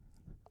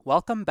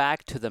Welcome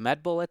back to the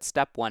MedBullets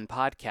Step 1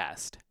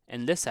 podcast.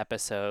 In this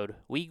episode,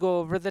 we go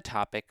over the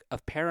topic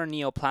of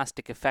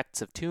paraneoplastic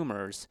effects of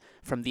tumors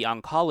from the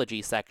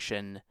Oncology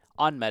section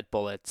on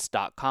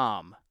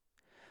medbullets.com.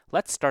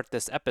 Let's start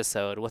this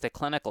episode with a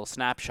clinical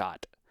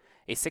snapshot.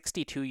 A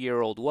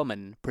 62-year-old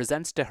woman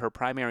presents to her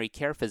primary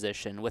care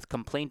physician with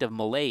complaint of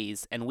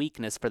malaise and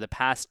weakness for the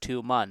past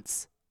 2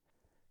 months.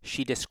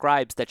 She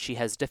describes that she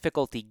has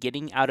difficulty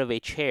getting out of a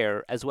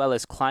chair as well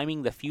as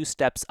climbing the few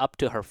steps up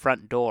to her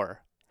front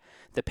door.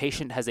 The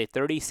patient has a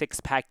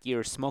 36-pack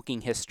year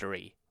smoking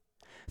history.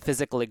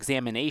 Physical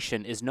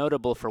examination is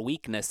notable for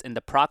weakness in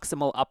the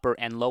proximal upper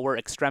and lower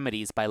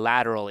extremities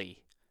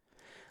bilaterally.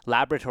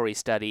 Laboratory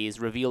studies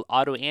reveal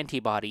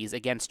autoantibodies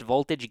against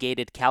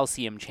voltage-gated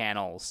calcium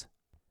channels.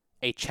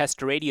 A chest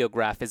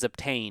radiograph is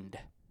obtained.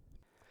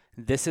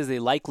 This is a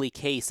likely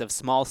case of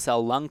small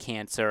cell lung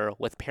cancer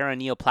with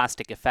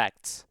paraneoplastic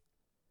effects.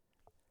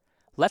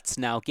 Let's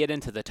now get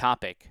into the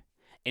topic.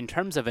 In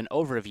terms of an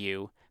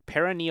overview,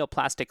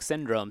 paraneoplastic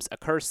syndromes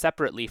occur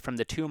separately from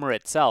the tumor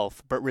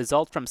itself but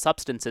result from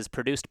substances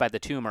produced by the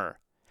tumor.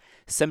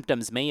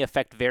 Symptoms may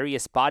affect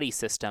various body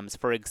systems,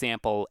 for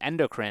example,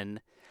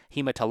 endocrine,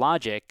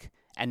 hematologic,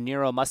 and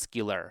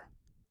neuromuscular.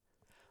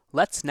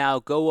 Let's now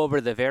go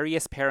over the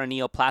various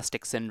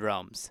paraneoplastic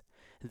syndromes.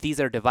 These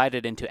are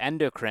divided into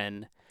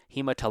endocrine,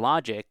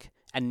 hematologic,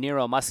 and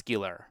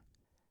neuromuscular.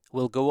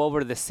 We'll go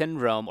over the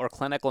syndrome or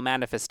clinical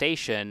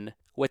manifestation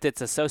with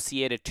its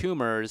associated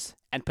tumors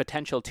and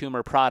potential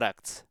tumor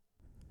products.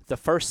 The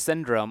first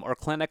syndrome or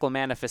clinical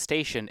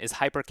manifestation is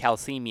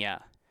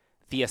hypercalcemia.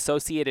 The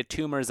associated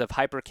tumors of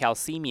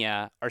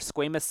hypercalcemia are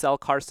squamous cell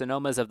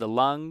carcinomas of the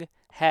lung,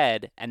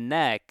 head, and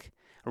neck,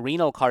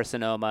 renal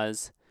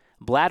carcinomas,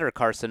 bladder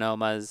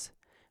carcinomas,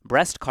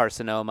 breast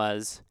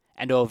carcinomas,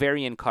 and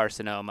ovarian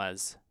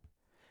carcinomas.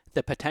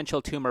 The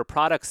potential tumor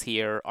products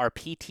here are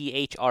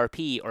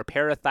PTHRP or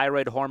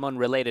parathyroid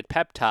hormone-related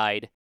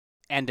peptide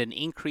and an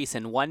increase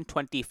in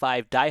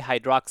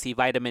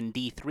 1,25-dihydroxyvitamin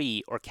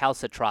D3 or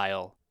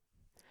calcitriol.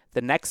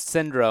 The next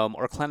syndrome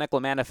or clinical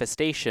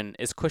manifestation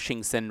is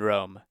Cushing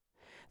syndrome.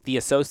 The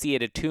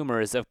associated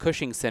tumors of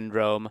Cushing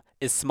syndrome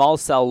is small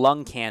cell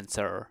lung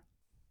cancer.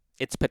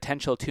 Its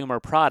potential tumor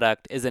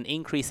product is an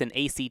increase in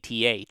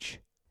ACTH.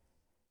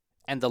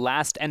 And the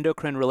last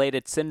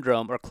endocrine-related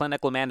syndrome or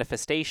clinical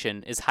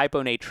manifestation is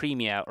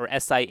hyponatremia or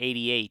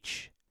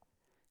SIADH.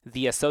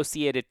 The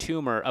associated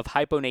tumor of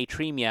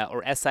hyponatremia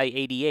or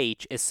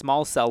SIADH is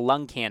small cell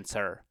lung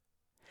cancer.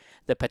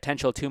 The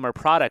potential tumor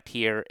product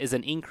here is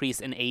an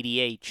increase in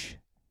ADH.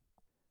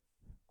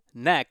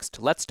 Next,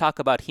 let's talk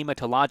about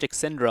hematologic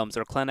syndromes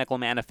or clinical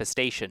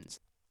manifestations.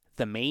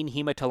 The main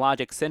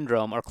hematologic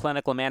syndrome or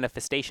clinical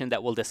manifestation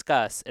that we'll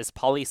discuss is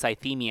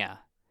polycythemia.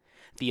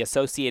 The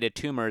associated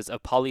tumors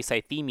of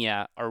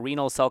polycythemia are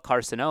renal cell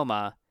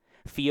carcinoma,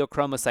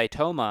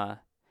 pheochromocytoma,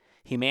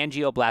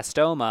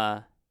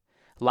 hemangioblastoma,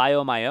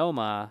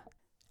 leiomyoma,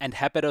 and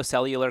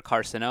hepatocellular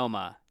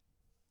carcinoma.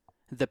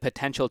 The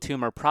potential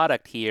tumor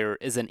product here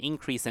is an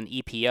increase in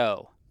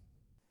EPO.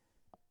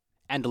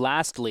 And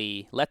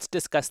lastly, let's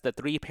discuss the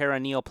 3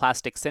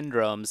 paraneoplastic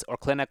syndromes or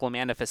clinical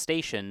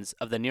manifestations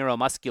of the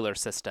neuromuscular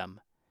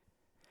system.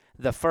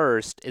 The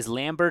first is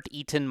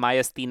Lambert-Eaton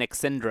myasthenic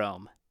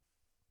syndrome.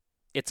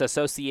 Its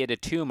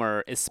associated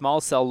tumor is small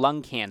cell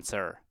lung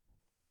cancer.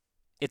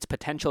 Its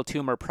potential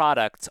tumor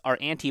products are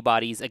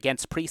antibodies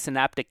against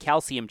presynaptic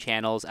calcium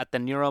channels at the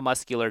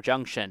neuromuscular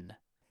junction.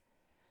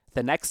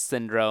 The next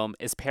syndrome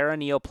is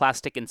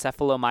paraneoplastic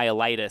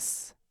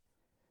encephalomyelitis.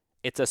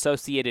 Its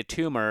associated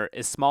tumor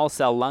is small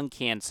cell lung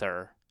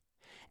cancer,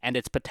 and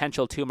its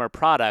potential tumor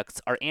products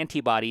are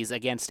antibodies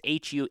against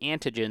HU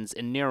antigens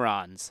in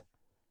neurons.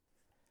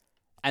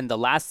 And the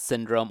last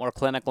syndrome or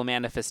clinical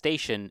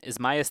manifestation is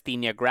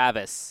myasthenia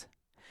gravis.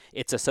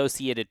 Its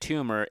associated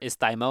tumor is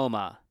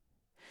thymoma.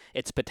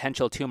 Its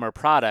potential tumor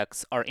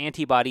products are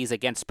antibodies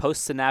against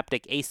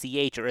postsynaptic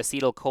ACH or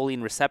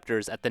acetylcholine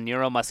receptors at the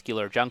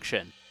neuromuscular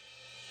junction.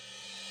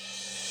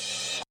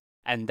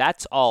 And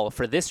that's all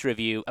for this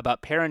review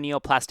about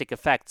paraneoplastic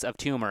effects of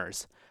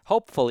tumors.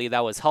 Hopefully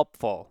that was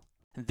helpful.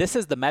 This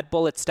is the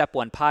MedBullets Step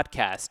 1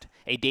 podcast,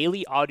 a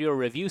daily audio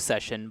review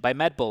session by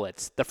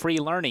MedBullets, the free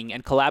learning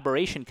and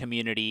collaboration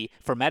community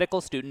for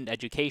medical student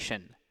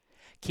education.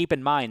 Keep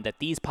in mind that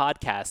these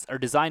podcasts are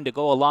designed to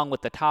go along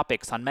with the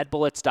topics on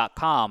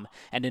medbullets.com,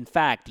 and in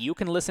fact, you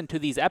can listen to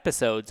these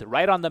episodes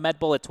right on the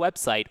MedBullets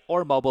website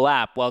or mobile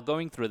app while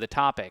going through the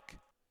topic.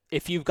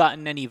 If you've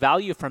gotten any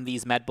value from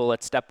these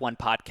MedBullets Step 1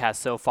 podcasts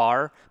so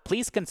far,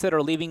 please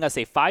consider leaving us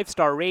a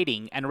 5-star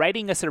rating and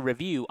writing us a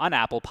review on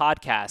Apple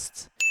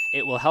Podcasts.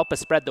 It will help us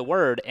spread the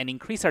word and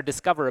increase our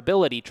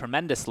discoverability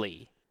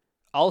tremendously.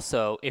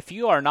 Also, if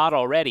you are not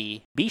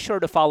already, be sure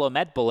to follow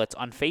MedBullets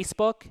on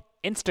Facebook,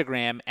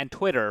 Instagram, and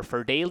Twitter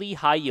for daily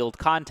high-yield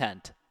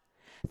content.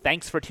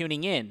 Thanks for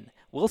tuning in.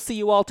 We'll see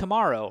you all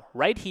tomorrow,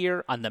 right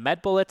here on the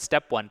MedBullets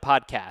Step 1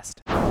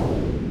 podcast.